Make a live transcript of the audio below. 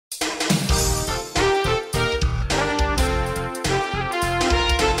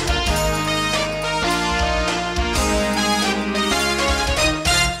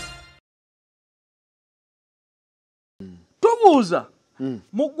mbuuza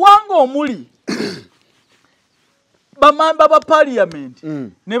mu ggwanga omuli bamamba ba parliament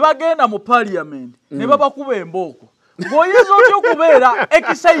ne bagenda mu parliament ne babakuba embooko ng'oyinza otya okubeera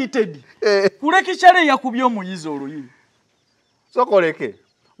excited kulekicale yakubye omuyizi oluyiyi sokoleke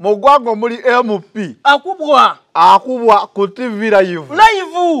mu ggwanga omuli MP akubwa ku TV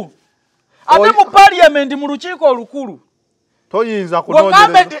live ate mu parliament mu lukiiko olukulu toyinza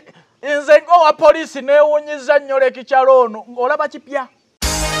kunoonyereza nze ng'owa poliisi neewuunyiza nnyo lekicalo ono ng'olaba kipya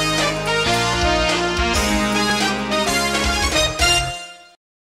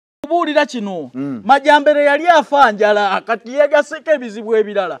kubuulira kino Majambere yali afanjala kati yegaseko ebizibu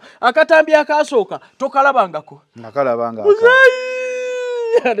ebirala akatambi akasooka tokalabangako nakalabanga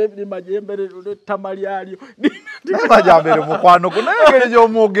ni Majambere ttama lyalyo Majambere mukwano kunayengeri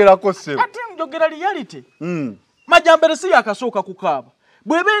gy'omwogerako ssebo ate njogera reality Majambere si yakasooka kukaaba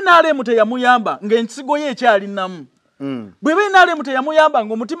bwebe NRM teyamuyamba ng'ensigo ye ekyalinamu bwebe NRM teyamuyamba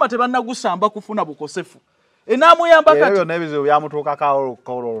ng'omutima tebannagusamba kufuna bukosefu enamuyamba kati ebyo nebizibu byamutuuka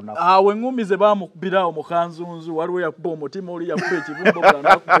kaololo nako awe ngumi ze bamukubirawo mu kanzunzu waliwo yakuba omutima oli yakuba ekibumbo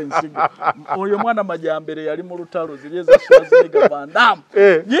bwanakuba ensigo oyo mwana Majambere yali mu lutalo ziri ezaswaziga bandamu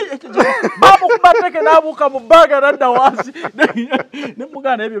bamukuba teke n'abuuka mu bbaga nadda wansi ne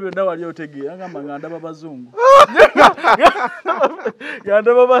muganda ebyo byonna wali otegeera ngamba ngandaba bazungu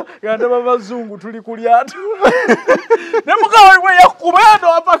ngandaba bazungu tuli ku lyato ne muganda we yakuba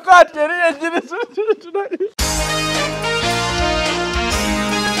eno apakati eri enjiri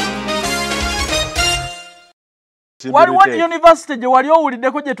waliwo university gye wali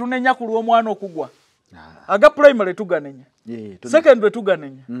owuliddeko gye tunenya ku lw'omwana okugwa aga primary tuganenya secondary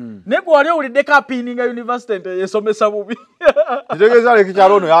tuganenya naye gwe wali owuliddeko apiininga university nti yesomesa bubi kitegeeza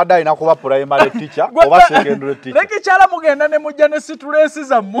lekikyalo ono yaddayi nakuba primary teacher oba secondary teacher lekikyala mugenda ne mujja ne situlesi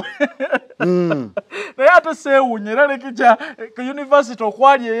zammwe naye ate seewunya era lekikya ku university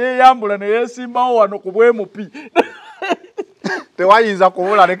okwali eyeeyambula ne yeesimbawo wano ku bwemupi tewayinza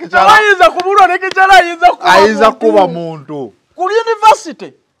kubula lekikyala ayinza kuba muntu ku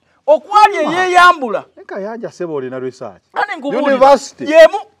university okwali eyeeyambula eka yanja sebo olina research university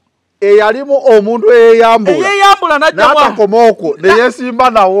yemu eyalimu omuntu eyeeyambula n'atakomaoko ne yeesimba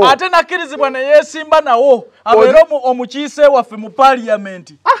nawo ate nakkirizibwa ne yeesimba nawo abeera omukiise waffe mu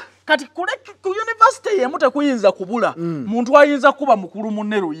parliament kati ku university yemu tekuyinza kubula muntu ayinza kuba mukulu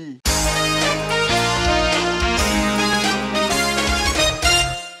munne luyi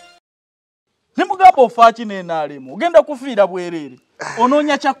nemugamba ofaaki n'enaalemu ogenda kufiira bwereere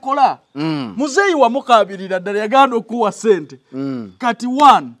onoonya kyakkola muzeeyi wamukabirira ddala yaganda okuwa ssente kati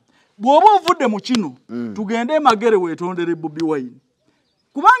 1 bw'oba ovudde mu kino tugende Makerere weetondere Bobi Wine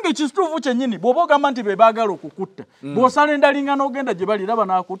kubanga ekituufu kyennyini bw'oba ogamba nti be baagala okukutta bw'osala endalinga n'ogenda gye bali raba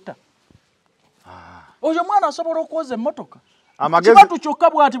n'akutta oyo mwana asobola okwoza emmotoka kibatu kyokka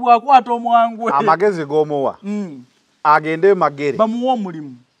bw'ati bw'akwata omwangwe amagezi g'omuwa agende Makerere bamuwa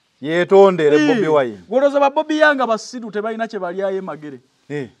omulimu yeetondere Bobi Wine golooza ba Bobi yanga basiru tebalina kye balyayo Makerere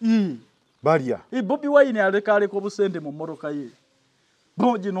balya Bobi Wine aleka obusente mu mmotoka ye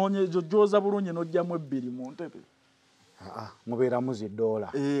boginoonye jjoza bulungi n'ojjamu 2 mu ntebe mubeeramu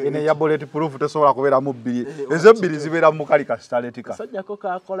 $1 ene ya bullet proof tesobola kubeeramu 2 ezo 2 zibeera mu kali kasitaletika sajjako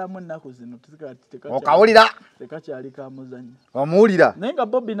kakolamu ennaku zino okawulira tekakyali kamuzannya omuwulira naye nga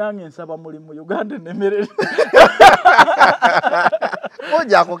Bobi nange nsaba mulimu Uganda enemerere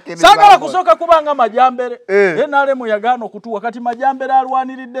sagala kusooka kubanga Majambere NRM yagaana okutuwa kati Majambere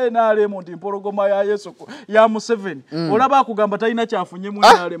alwaniridde NRM nti mpologoma ya Yesu ya Museveni olaba akugamba talina kyafunye mu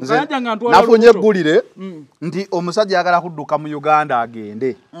NRM kayanja nga ntwala nafunye eggulire nti omusajja yagala kudduka mu Uganda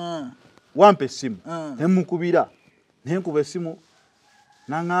agende wampa essimu nemukubira nenkuba essimu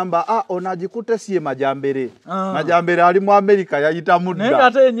nangamba onagikutte siye Majambere Majambere ali mu America yayita mudda naye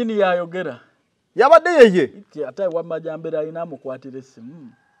ate yennyini yayogera yabadde yeye ate wa Majambere alina amukwatira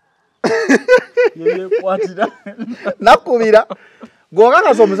essimu yeyekwatira nakubira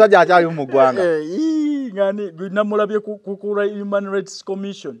gwokakasa omusajja akyali mu ggwanga ngani namulabye ku Human Rights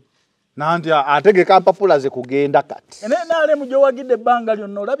Commission nanti ategeka mpapula ze kugenda kati ene NRM gyowagidde ebbanga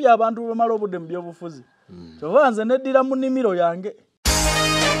lyonna olabye abantu bamala obudde mu byobufuzi kyova nze neddira mu nnimiro yange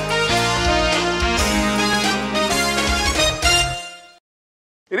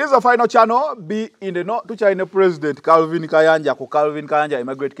It is a final channel. Be in the north to China President Calvin Kayanja ku Calvin Kayanja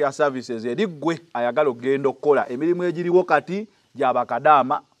Immigrant Care Services. Edigwe ayagala ogendo kola emirimu egiriwo kati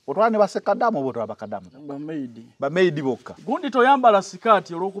gy'abakadaama. Otwane basekadaama obo abakadaama. Bameidi bokka. Gundi toyambala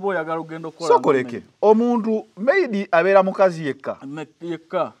sikati olwokuba oyagala ogendo kola. Sokoleke. Omuntu meidi abeera mukazi yekka.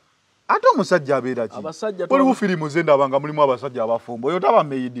 Yekka. ate omusajja abeera ki waliwo firimu zendabanga mulimu abasajja abafumbo oyo taba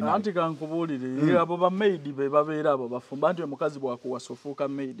maidi anti kankubuulire abo bamaidi be babeera abo bafumba anti omukazi bwakuwasa ofuuka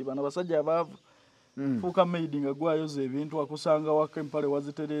maidi bano abasajja abaavu fuuka maidi nga gwayoza ebintu akusanga waka empale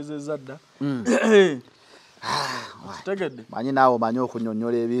wazitereezezza dda kitegedde manyi naawe omanyi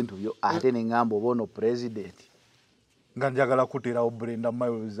okunyonnyola ebintu byo ate ne ŋŋamba oba ono president nga njagala kuteerawo Brenda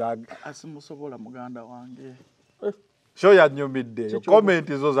Miles asimusobola muganda wange sho yannyumidde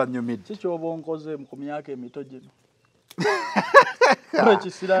komenti zo zannyumidde kikyoba onkoze ku myaka emito gino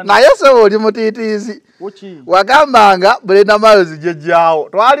naye soba oli mutiitiizi wagambanga Brenda Miles gyejjaawo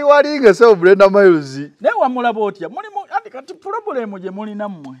twali walinga sebo Brenda Miles naye wamulaba otya mulimu kati pulobulemu gye mulina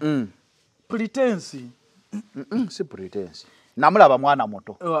mmwe pretense si pretense namulaba mwana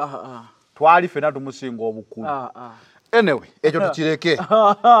muto twali fena tumusinga obukulu anyway ekyo tukireke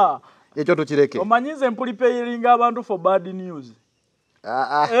ekyo tukireke omanyize mpulipeyiringa abantu for bad news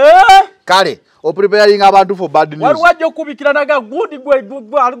kale opreparing abantu for bad news wali wajja okubikira naga gudi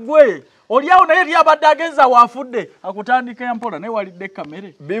gwe oliawo naye lyabadde agenza waafudde akutandika empola naye walidde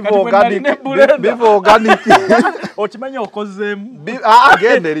kamere bivo organic okimanyi okozeemu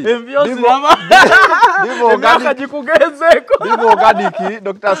genderi bivo organic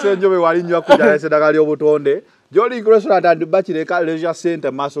Dr. Senjobe walinywa kujja esedagala ly'obutonde Jolly Restaurant and Bachireka Leisure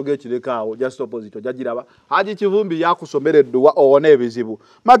Center maso gechirekawo just opposite ojagiraba haji kivumbi yakusomereddwa owone ebizibu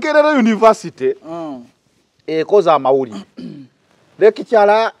Makerere University ekoza amawuli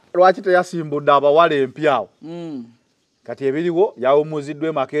lekikyala lwaki teyasimbudde abawala empyawo kati ebiriwo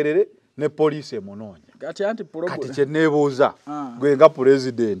yawumuziddwe Makerere ne police emunoonya kati kyeneebuuza gwe nga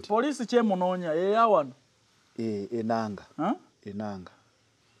president police kyemunoonya yeyawano enanga enanga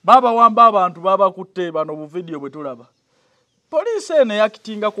baba wamba abantu baba kutte bano bu video bwe tulaba police ene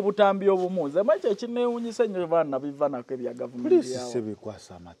yakitinga ku butambi obumuze mache ekinewunyise nnyo bana bivana ke bya government yawo police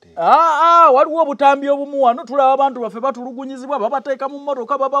sebikwasa amateeka waliwo obutambi obumu wano tulaba abantu bafe batulugunyizibwa babateeka mu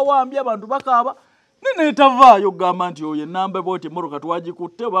mmotoka baba wambi abantu bakaaba nene tavaayo gamba nti oyo enamba boti mmotoka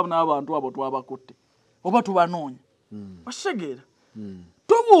twagikutte oba n'abantu abo twabakutte oba tubanoonya basegera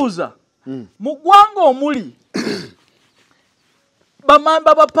tubuuza mu ggwanga omuli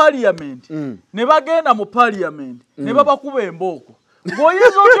bamamba ba parliament ne bagenda mu parliament ne babakuba embooko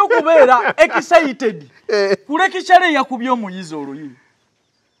ng'oyinza otya okubeera excited kuleka kyale yakubye omuyizi oluyi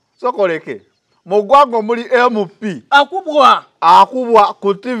sokoleke mu ggwanga omuli MP akubwa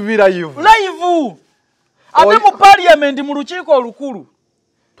ku TV live ate mu parliament mu lukiiko olukulu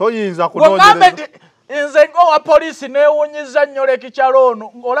toyinza kunoonyereza nze ngowa poliisi neewuunyiza nnyo lekikyalo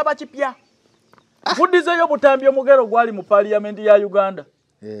ono ng'olaba kipya Fudizeyo butambi omugero gwali mu parliament ya Uganda.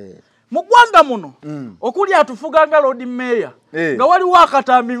 Mu ggwanga muno okuli atufuganga Lord Mayor nga wali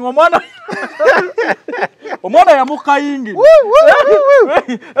wakatambi ng'omwana omwana yamukayingi.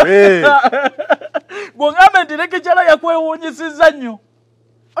 Bw'ogambe nti lekikyala yakwewuunyisizza nnyo.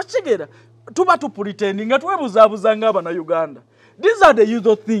 Okigera tuba tupretending nga twebuzabuza ng'abana Uganda. These are the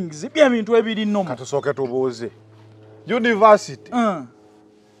usual things. Byebintu ebiri nnomo. Katusooke tubuuze. University.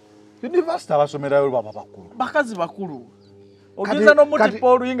 University abasomerayo baba bakulu. Bakazi bakulu. Ogenza no muti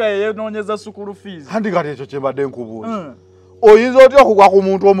Paul inga yeye nonyeza sukulu fees. Handi kati ekyo kyembadde nkubuuza. Oyinza otya okugwa ku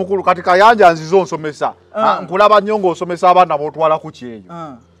muntu omukulu kati kayanja nzizo nsomesa. Nkulaba nnyo ng'osomesa abaana b'otwala ku kyeyo.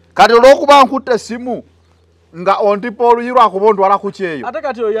 Kati olw'okuba nkutte essimu nga onti Paul yirwa akubontwala ku kyeyo. Ate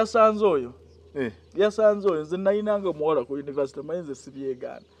kati oyo yasanze oyo. Yasanze oyo nze nayinanga omuwala ku university mayinze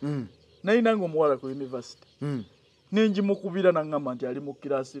sibyegaana. Nayinanga omuwala ku university. Ninji mukubira na ngamba nti ali mu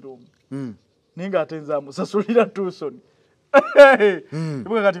classroom. Ninga atenza musasulira Tuson.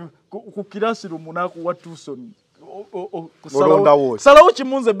 Ibuka kati ku classroom naku wa Tuson. Salawo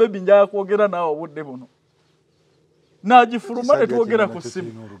kimunze baby njaya kwogera nawo budde buno. Najifuluma ne twogera ku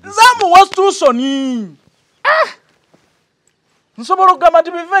simu. Nzamu wa Tuson. Nsobola okugamba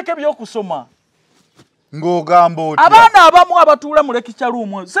nti biveke by'okusoma. Ng'ogamba otya. Abaana abamu abatuula mu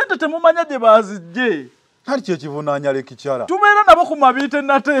lekikyalo sente temumanya gye bazijje. Kali kye kivunaanya lekikyala. Tubeera nabo ku mabiite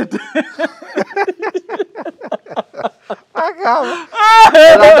nateete.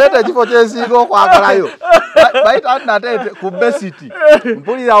 Nateete kifo kyensinga okwagalayo. Bayita nateete ku besiti.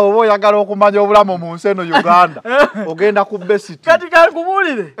 Mpulira oba oyagala okumanya obulamu mu nsi eno Uganda. Ogenda ku besiti. Kati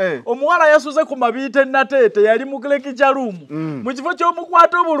kankubuulire. Omuwala yasuze ku mabiite nateete yali mu lekikyalo mu kifo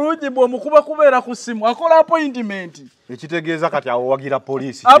ky'omukwata obulungi bw'omukuba kubeera ku ssimu akola appointment. Ekitegeeza kati awo wagira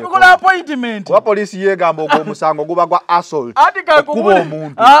poliisi. Akola appointment. Kuba poliisi yeegamba ogw'omusango guba gwa assault. Okuba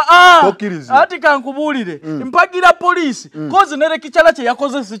omuntu. Tokkiriza. Ati kankubuulire. Mpagira poliisi. Kozi ne lekikyala kye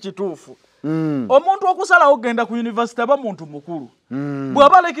yakoze si kituufu. Omuntu okusalawo ogenda ku university aba muntu mukulu.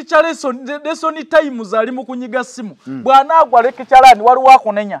 Bw'aba lekikyala lesson time ali mu kunyiga ssimu. Bw'anaagwa lekikyala ni waliwo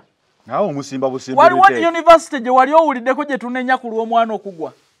akunenya. Nawo omusimba busimba. Waliwo university gye wali owuliddeko gye tunenya ku lw'omwana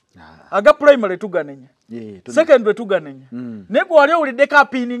okugwa. Aga primary tuganenya. Secondary tuganenya. Naye gwe wali owuliddeko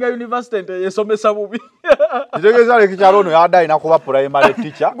apiininga university nti yesomesa bubi. Kitegeeza lekikyala ono yadde alina kuba primary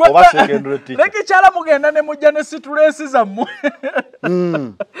teacher oba secondary teacher. Lekikyala mugenda ne mujja ne situlesi zammwe.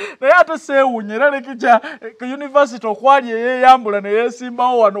 Naye ate seewuunye era lekikyala ku university okwali eyeeyambula ne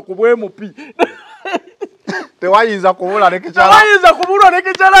yeesimbawo wano ku bwemupi. Tewayinza kubula lekikyala. Tewayinza kubulwa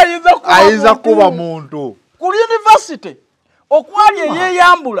lekikyala ayinza kuba muntu. Ku university okwali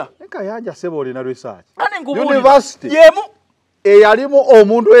eyeeyambula. Eka yanja sebo olina research. University yemu eyalimu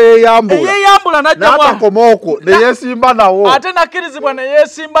omuntu eyeeyambula n'atakomoko ne yeesimba nawo. Ate nakkirizibwa ne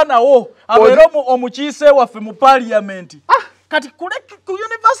yeesimba nawo abeera omukiise waffe mu parliament. Kati ku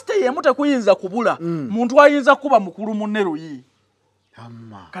university yemu tekuyinza kubula muntu ayinza kuba mukulu munne Luyi.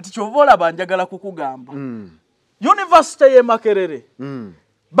 Kati kyova olaba njagala kukugamba. University ye Makerere.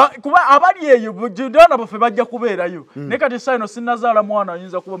 Kuba abali eyo bujidana baffe bajja kubeerayo. Ne kati saino sinnazaala mwana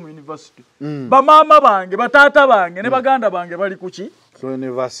ayinza kuba mu university. Bamaama bange, bataata bange ne baganda bange bali kuki? Ku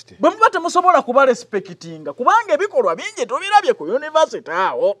university. Bwe muba temusobola kuba respectinga kubanga ebikolwa bingi tubirabye ku university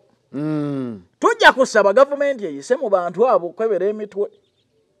awo. Tujja kusaba gavumenti eyise mu bantu abo kwebera emitwe.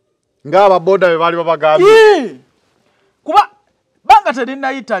 Ng'aba boda be bali babagambye. Kuba banga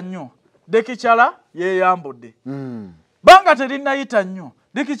terinayita nnyo Lekikyala yeeyambudde. Banga terinayita nnyo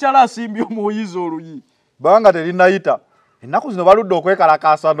Lekikyala asimbye omuyizi Oluyi. Banga terinayita ennaku zino baludde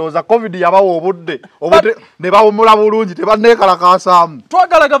okwekalakaasa ndowooza covid yabawa obudde ne bawumula bulungi tebanneekalakaasaamu.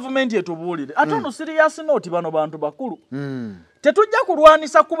 Twagala gavumenti etubuulire ate ono serious note bano bantu bakulu. Tetujja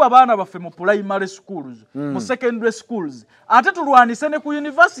kulwanisa kuba baana baffe mu primary schools, mu secondary schools, ate tulwanise ne ku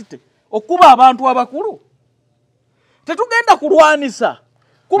university okuba abantu abakulu. Tetugenda kulwanisa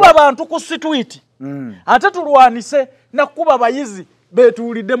kuba abantu ku street. Ate tulwanise na kuba bayizi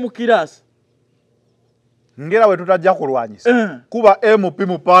betuulidde mu kirasi. Ngera we tutajja kulwanyisa kuba MP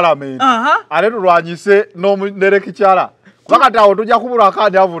mu parliament ate tulwanyise Lekikyala. Wakati awo tujja kubula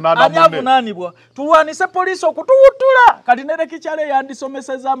akandi avunaana munne. Avunaanibwa. Tulwanise poliisi okutuwuttula. Kati Lekikyala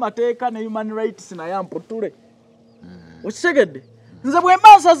yandisomeseza amateeka ne human rights naye amputule. Okitegedde? Nze bwe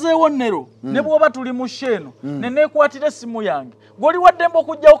mba nsazeewo nnero ne bw'oba tuli mu sheeno ne neekwatira essimu yange gw'oli waddembe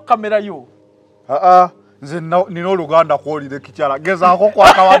okuggyawo kamera yo. Nze nina oluganda kw'oli Lekikyala gezaako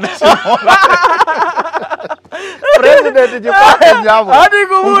kwakawana essimu. President Jipake nyabo.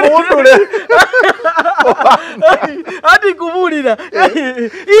 Ati kubulira.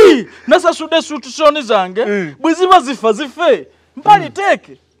 Nasasudde sutusoni zange. Bwiziba zifa zife. Mpali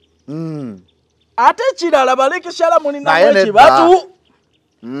teke. Ate kirala Lekikyala mulina mweki batu.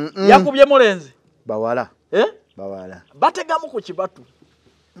 Yakubye mulenzi. Bawala. Bawala. Bategamu ku kibatu.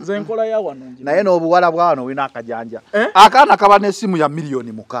 Nze nkola ya wano nje. Naye n'obuwala bwano wina akajanja. Akaana kaba n'essimu ya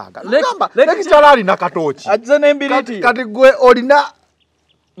milioni mukaaga. Lekikyala alina katooki. Ajja n'embiriti. Kati gwe olina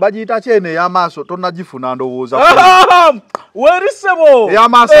bagiyita kyene ey'amaaso tonnagifuna ndowooza. Weerisebo.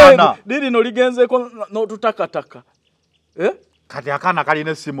 Ey'amaaso ana. Lirino ligenzeeko n'otutakataka. Kati akaana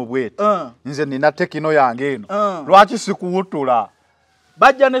kalina essimu bweti. Nze nina tekino yange eno. Lwaki sikuwuttula?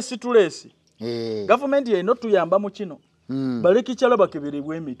 Bajja ne situlesi. Gavumenti yayina tuyamba mu kino. Lekikyala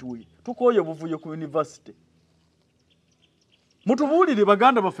bakeberebwa emitwe. Tukooye obuvuyo ku university. Mutubuulire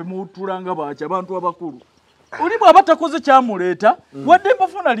baganda baffe muwuttulanga baaki abantu abakulu. Oli bw'aba takoze kyamuleeta wadde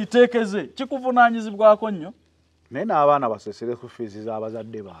mbafuna liteekeze kikuvunaanyizibwako nnyo. Naye n'abaana basesere ku fees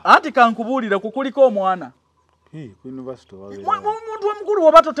z'abazadde baabwe. Anti kankubuulira kukuliko omwana. Ku university omuntu omukulu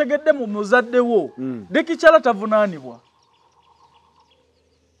oba totegedde mu muzaddewo Lekikyala tavunaanibwa.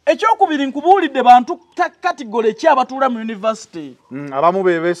 Ekyokubiri nkubuulidde bantu katigole ki abatuula mu university. Abamu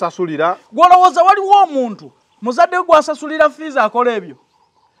be beesasulira. Gwolowooza waliwo omuntu muzadde we gwasasulira fees akola ebyo.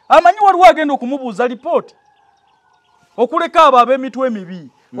 Amanyi waliwo agenda okumubuuza lipooti. Okuleka abo ab'emitwe emibi.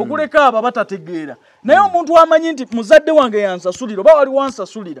 Okuleka abo batategeera. Naye omuntu amanyi nti muzadde wange yansasulira oba waliwo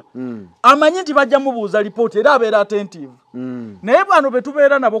ansasulira. Amanyi nti bajja mubuuza lipooti era abeera attentive. Naye bano be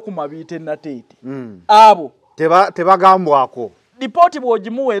tubeera nabo ku mabiite nateete. Abo tebagambwako. Lipooti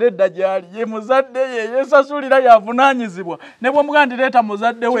bw'ogimuweera edda gy'ali ye muzadde ye yeesasulira yavunaanyizibwa ne bwe mugandireeta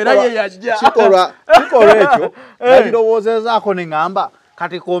muzadde we era ye yajja. Kikolwa ekyo nabirowoozezaako ne ŋŋamba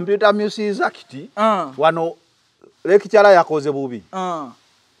kati Computer Misuse Act wano Lekikyala yakoze bubi.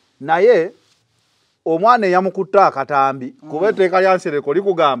 Naye omwana eyamukutte akatambi kuba etteeka lya Nsereko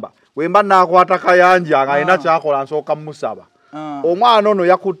likugamba wemba naakwata kayanja ng'alina kyakola nsooka mmusaba. Omwana ono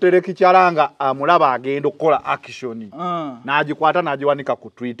yakutte Lekikyala nga amulaba agenda okukola action. N'agikwata n'agiwanika ku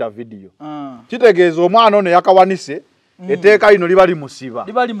Twitter video. Kitegeeza omwana ono yakawanise etteeka lino liba limusiba.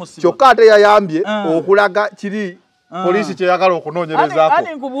 Kyokka ate yayambye okulaga kiri polisi kyeyagala okunoonyerezaako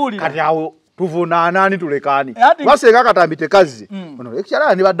ani nkubulira kati awo tuvunaana ani tulekani basenga katambi tekazi ono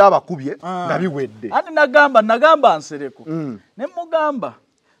ekyala ni badde abakubye nga biwedde ani nagamba nsereko ne mugamba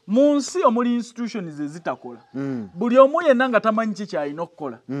mu nsi omuli institutions ezitakola buli omu yenna nga tamanyi ki kyalina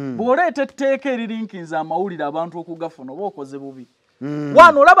okukola bw'oleeta etteeka eririnkinza amawulire abantu okugafuna oba okoze bubi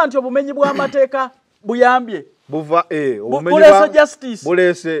wano olaba nti obumenyi bw'amateeka buyambye buva buleese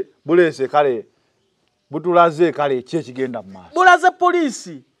justice buleese kale butulaze kale ki ekigenda mu maaso bulaze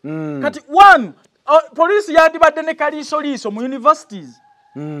poliisi kati poliisi yandibadde ne kaliisoliiso mu universities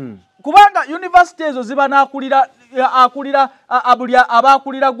kubanga university ezo ziba n'akulira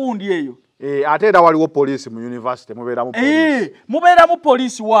abakulira gundi eyo ate era waliwo poliisi mu university mubeeramu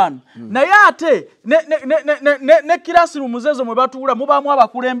poliisi one naye ate ne classroom ezo mwe batuula mubaamu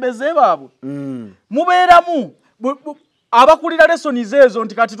abakulembeze baabwe mubeeramu abakulira lessons ezo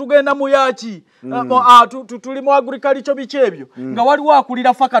nti kati tugenda mu yaki tuli mu agriculture biki ebyo nga waliwo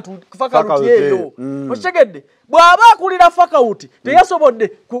akulira faculty eyo okitegedde bw'aba akulira faculty teyasobodde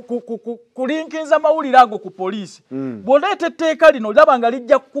kulinkinza mawulire ago ku poliisi bw'oleeta etteeka lino laba nga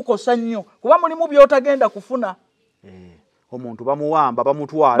lijja kukukosa nnyo kuba mulimu by'otagenda kufuna omuntu bamuwamba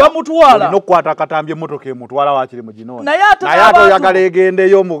bamutwala olina okukwata akatambi emmotoka emutwala wakiri mu ginooni naye ate oyagala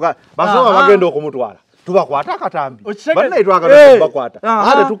egendeyo basoba bagenda okumutwala tubakwata akatambi bannaye twagala tubakwata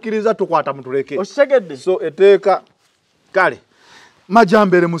ate tukkiriza tukwata mutuleke so etteeka kale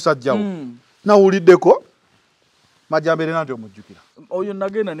Majambere musajjawo nawuliddeko Majambere nanti omujjukira oyo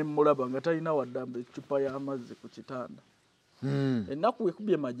nagenda ne mmulaba nga talina waddamba ecupa y'amazzi ku kitanda ennaku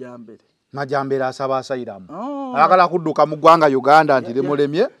ekubye Majambere asaba asayiramu ayagala kudduka mu ggwanga Uganda nti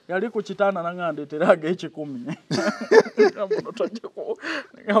limulemye yali ku kitanda nangandeetera ag'ekikumi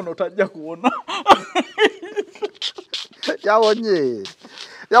ono tajja kuwona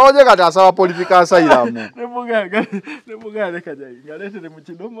yawonye kati asaba politika asayiramu nemugaale kajayi ngaleetere mu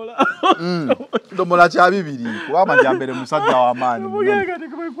kidomola kidomola kya 2 kuba Majambere musajja w'amaanyi nemugaale kati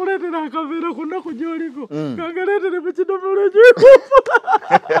kuleetera akaveera ku nnaku gy'oliko kangaleetere mu kidomola gy'ekufa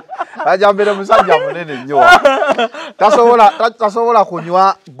Majambere musajja munene nnyo tasobola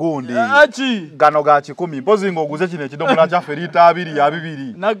kunywa gundi gano ga 10 mpozi ng'oguze kino ekidomola kyaffe liita 2 ya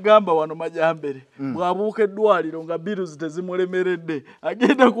 2 naggamba wano Majambere bw'abuuka eddwaliro nga biruzi tezimulemeredde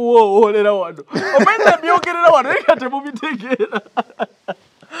agenda kuwoowolera wano omenye byogerera wano eka temubitegeera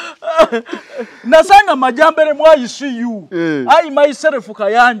nasanga Majambere mu ICU I myself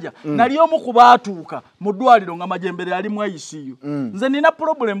Kayanja nali omu ku baatuuka mu ddwaliro nga Majambere ali mu ICU nze nina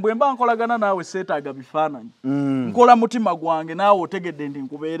problem bwe mba nkolagana naawe seetaaga bifaananyi nkola mutima gwange naawe otegedde ndi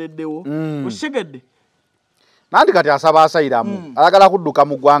nkubeereddewo okitegedde nanti kati asaba asayiramu ayagala kudduka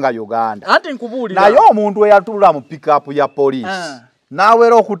mu ggwanga Uganda anti nkubuulira naye omuntu eyatulula mu pick-up ya poliisi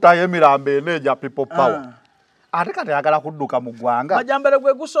n'aweera okutayo emirambo eno egya people power ate kati ayagala kudduka mu ggwanga Majambere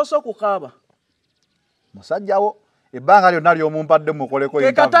gwe gusoose okukaaba musajjawo ebbanga lyonna ly'omumpadde mukoleko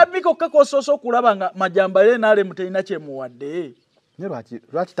katambi kokka kosoose okulaba nga Majambere NRM terina kyemuwadde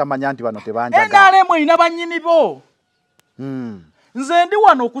lwaki tamanya nti bano tebanjaga NRM erina bannyini bo nze ndi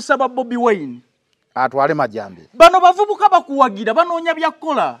wano okusaba Bobi Wine atwale Majambere bano bavubuka bakuwagira banoonya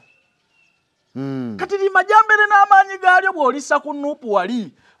byakkola kati li Majambere n'amaanyi gaalyo bw'olissa ku nuupu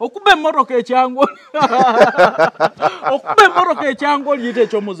wali okuba emmotoka ekyango liyita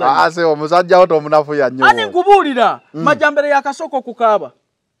eky'omuzannyo omusajjawo tomunafu yannyo ani nkubuulira Majambere yakasooka okukaaba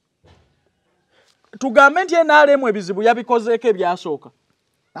tugambe nti NRM ebizibu yabikozeeko ebyasooka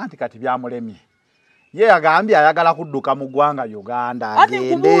anti kati byamulemye ye yagambye ayagala kudduka mu ggwanga Uganda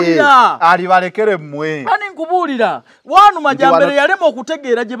agende alibalekere mmwe ani nkubuulira wanu Majambere yalema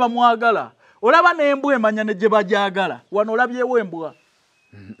okutegeera gye bamwagala olaba n'embwa emanya ne gye bagyagala wano olabyewo embwa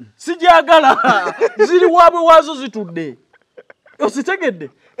sigyagala ziri waabwe waazo zitudde ositegedde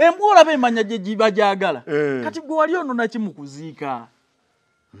embwa olaba emanya gye bagyagala kati gwe wali ono naki mu kuziika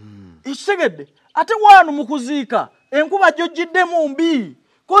ekitegedde ate wanu mu kuziika enkuba gy'oggiddemu mbi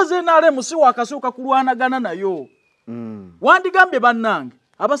koze NRM si wakasooka kulwanagana nayo wandigambye bannange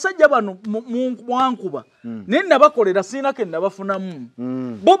abasajja bano mwankuba naye nabakolera siinako nabafunamu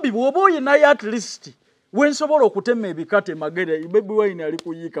Bobi bw'oba oyinayo at least wensobola okutema ebikate Makerere Bobi Wine ali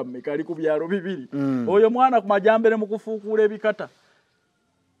kuyiika mmeka ali ku byalo 2 oyo mwana ku Majambere mu kufuukuula ebikata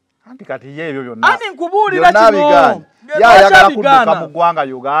anti kati ye ebyo byonna ani nkubuulira kino yayagala kudduka mu ggwanga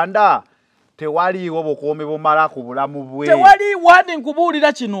Uganda tewaliiwo bukuumi bumala ku bulamu bwe tewali wadi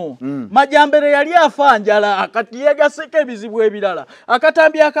nkubuulira kino Majambere yali afanjala kati yegaseko ebizibu ebirala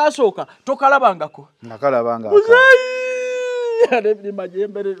akatambi akasooka tokalabangako nakalabanga ni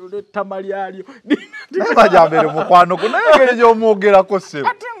Majambere ettama lyalyo Majambere mukwano kunaye gy'omwogerako ssebo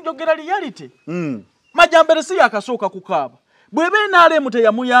ate njogera reality Majambere si yakasooka kukaaba. Bwebe NRM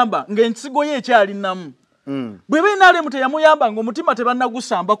teyamuyamba ng'ensigo ye ekyali namu. Bwebe NRM teyamuyamba ng'omutima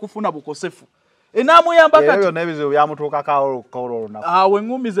tebannagusamba kufuna bukosefu. Enamuyamba kati. Ebyo nebizo byamutuuka kaolo na. Awe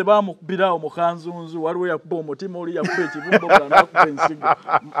ngumi ze bamukubirawo mu kanzunzu waliwo yakuba omutima oli yakuba ekibumbo bwana akuba ensigo.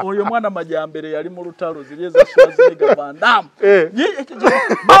 Oyo mwana Majambere yali mu lutalo zirieza Schwarzenegger Van Damme.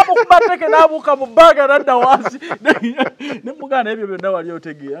 Bamukuba teke n'abuuka mu bbaga nadda wansi. Ne mugana ebyo byonna wali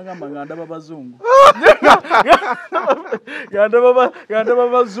otegeera ngamba nganda babazungu. Nganda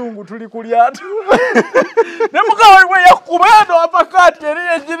babazungu tuli ku lyato. Ne mugana we yakuba ndo apakati eri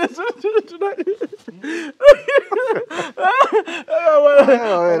ejirisu.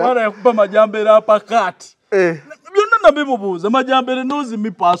 Wala yakuba Majambere apakati. Byonna nabimubuuza Majambere knows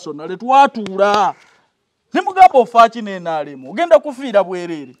me personally twatuula. Nemugamba ofaaki n'enaalemu ogenda kufiira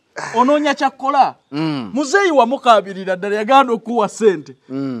bwerere. Onoonya kyakkola. Muzeeyi wamukabirira ddala yaganda okuwa ssente.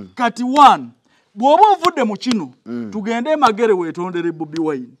 Kati 1 bw'oba ovudde mu kino tugende Makerere weetondere Bobi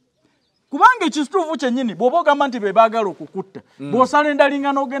Wine. Kubanga ekituufu kyennyini bw'oba ogamba nti be baagala okukutta bw'osala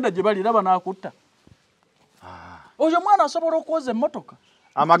endalingana ogenda gye bali laba n'akutta. Oyo mwana asobola okwoza emmotoka.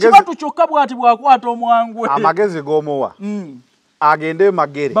 Kibatu kyokka bw'ati bw'akwata omwangwe. Amagezi g'omuwa. Agende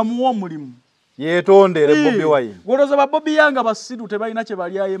Makerere. Bamuwa omulimu. Yeetondere Bobi Wine. Gwolooza ba Bobi yanga basiru tebalina kye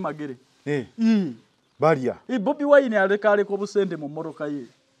balyayo Makerere. Balya. Bobi Wine aleka obusente mu mmotoka ye.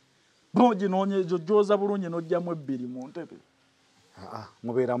 Bogi noonyezo jooza bulungi n'ojjamu 2 mu ntebe.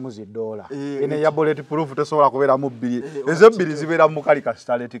 Mubeera $1. Ene ya bullet proof tesobola kubeera mu 2. Ezo 2 zibeera mu kali ka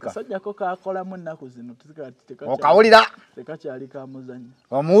staletika. Sajjako kakolamu ennaku zino okawulira. Tekakyali ka muzannyo.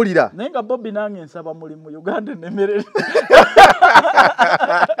 Omuwulira. Naye nga Bobi nange nsaba mulimu Uganda enemerere.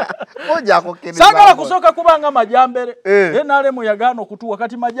 Sagala kusooka kubanga Majambere. NRM yagaana okutuwa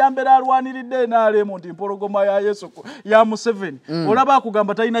kati Majambere alwaniridde NRM nti mpologoma ya Yesu ya Museveni. Olaba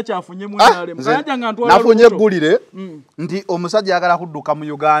akugamba talina kyafunye mu NRM. Kayanja nga ntwala nafunye eggulire nti omusajja yagala kudduka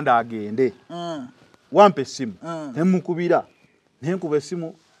mu Uganda agende. Wampe essimu. Nemukubira. Nenkuba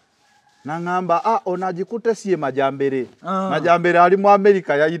essimu. Nangamba onagikutte siye Majambere. Majambere ali mu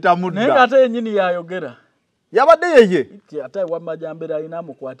Amerika yayita mudda. Naye ate yennyini yayogera. Yabadde yeye. Ate wa Majambere alina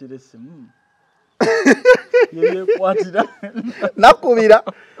amukwatira essimu. Yeye kwatira. Nakubira.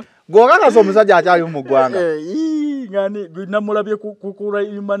 Gwogakaza omusajja akyali mu ggwanga. Ngani namulabye ku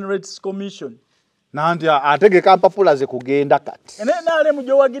Human Rights Commission. Nanti ategeka mpapula ze kugenda kati. NRM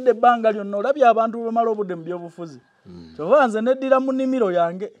gyowagidde ebbanga lyonna olabye abantu bamala obudde mu byobufuzi. Kyova nze neddira mu nnimiro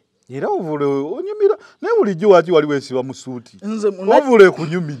yange. Era ovule onyumira naye bulijjo waki wali weesiba mu suuti. Ovule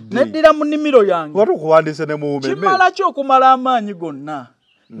kunyumidde. Neddira mu nnimiro yange. Watu kuwandiise ne mu umeme. Kimala ki okumala amaanyi gonna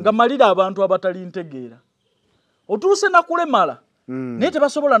nga malira abantu abatali ntegeera. Otuuse na kulemala. Naye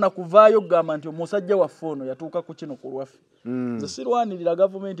tebasobola na kuvaayo kugamba nti omusajja waffe ono yatuuka ku kino ku lwaffe. Nze sirwanirira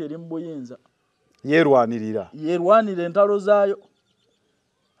gavumenti eri mu buyinza. Yerwanira entalo zaayo.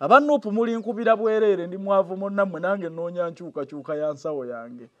 Abanupu muli nkubira bwerere ndi mwavu munnammwe nange nnoonya nkyukakyuka ya nsawo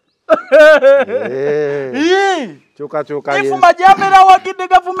yange. Kyukakyuka ye. Ifu Majambere awagidde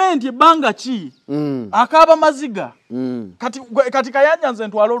gavumenti ebbanga ki? Akaaba maziga. Kati Kayanja nze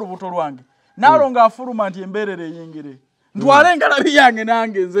ntwala olubuto lwange. Naalonga afuluma nti embeerere eyingire. Ntwale engalabi yange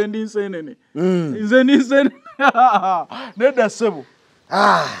nange nze ndi nseenene. Nze ndi nseenene. Nedda ssebo.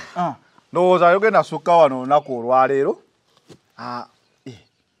 Ndowooza yogenda sukka wano olunaku olwaleero.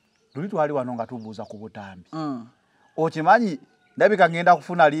 Luli twali wano nga tubuuza ku butambi. Okimanyi ndabika ngenda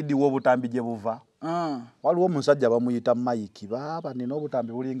kufuna liidi w'obutambi gye buva. Waliwo omusajja bamuyita Mike baba nina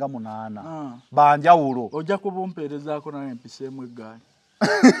obutambi bulinga 8. Banjawulo. Ojja kubumpeerezaako naye mpiseemu eggaali.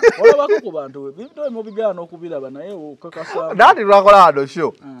 Olabako ku bantu we bito mu bigaana okubiraba naye okakasa. Dati lwakola ado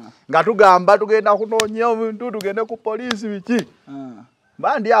show. Nga tugamba tugenda kunoonya omuntu tugende ku poliisi biki.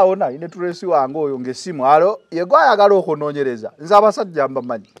 Bandi aona ine turesi wange oyo ngesimu alo yego ayagala okunoonyereza. Nze abasajja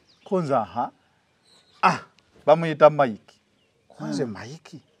mbamanyi. Konza bamuyita Mike. Konze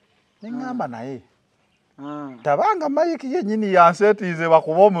Mike. Nengamba naye. Tabanga Mike yennyini yansetiize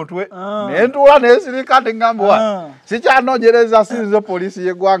bakuba omutwe. Nentuula nesirika tengambwa. Sikyanoonyereza sinze poliisi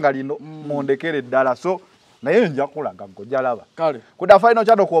y'eggwanga lino mundekere ddala so naye nja kulaga ngojalaba. Kale. Kuda final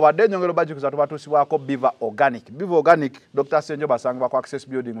channel ko badde nyongero baji kuzatu batusibwako Biva Organic. Biva Organic Dr. Senjo basanga kwa Access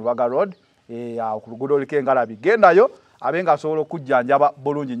Building Rubaga Road. Ya okulugudo likengalabi gendayo abenga asobola okujjanjaba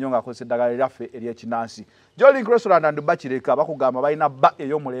bulungi nnyo ng'akozesa eddagala lyaffe ery'ekinansi. Jolink Restaurant and Bachireka bakugamba balina ba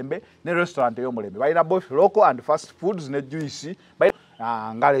ey'omulembe ne restaurant ey'omulembe. Balina both local and fast foods ne juice.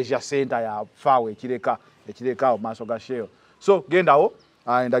 Nga leisure center ya Fawe ekireka maaso ga Shell. So gendawo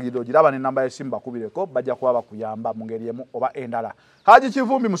endagiro giraba ne namba y'essimu bakubireko bajja kuba bakuyamba mu ngeri emu oba endala. Haji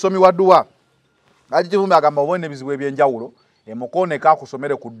Kivumbi musomi wa dduwa. Haji Kivumbi agamba obone ebizibu ebyenjawulo emukoneka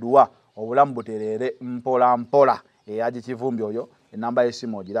kusomere kudduwa obulamu buterere mpola mpola eyaji kivumbi oyo enamba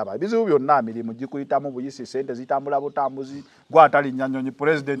y'essimu ogiraba ebizibu byonna mirimu gikuyitamu buyisi sente zitambula butambuzi gwatali nnyanyonyi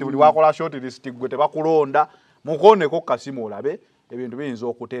president buli wakola short list gwe tebakulonda mukoneko kasimu olabe ebintu biyinza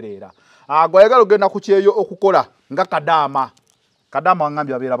okutereera gwayagala ogenda ku kyeyo okukola nga Kadama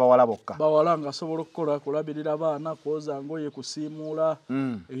wangambye abeera bawala bokka. Bawala nga asobola okukola kulabirira abaana kwoza ngoye kusiimuula.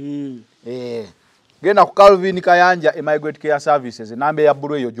 Genda ku Calvin Kayanja Migrant Care Services enamba ya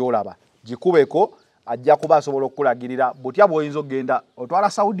bbulu eyo gy'olaba gikubeko ajja kuba asobola okulagirira butya bw'oyinza okgenda otwala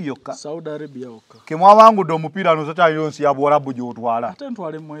Saudi yokka. Saudi Arabia yokka. Ke mwabangudde omupiira no sokyaliro nsi ya Buwarabu gy'otwala. Ate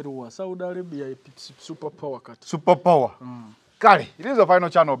ntwale mweruwa Saudi Arabia super power kati. Super power. Kale, it is the final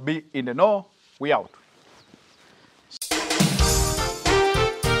channel. Be in the know. We out.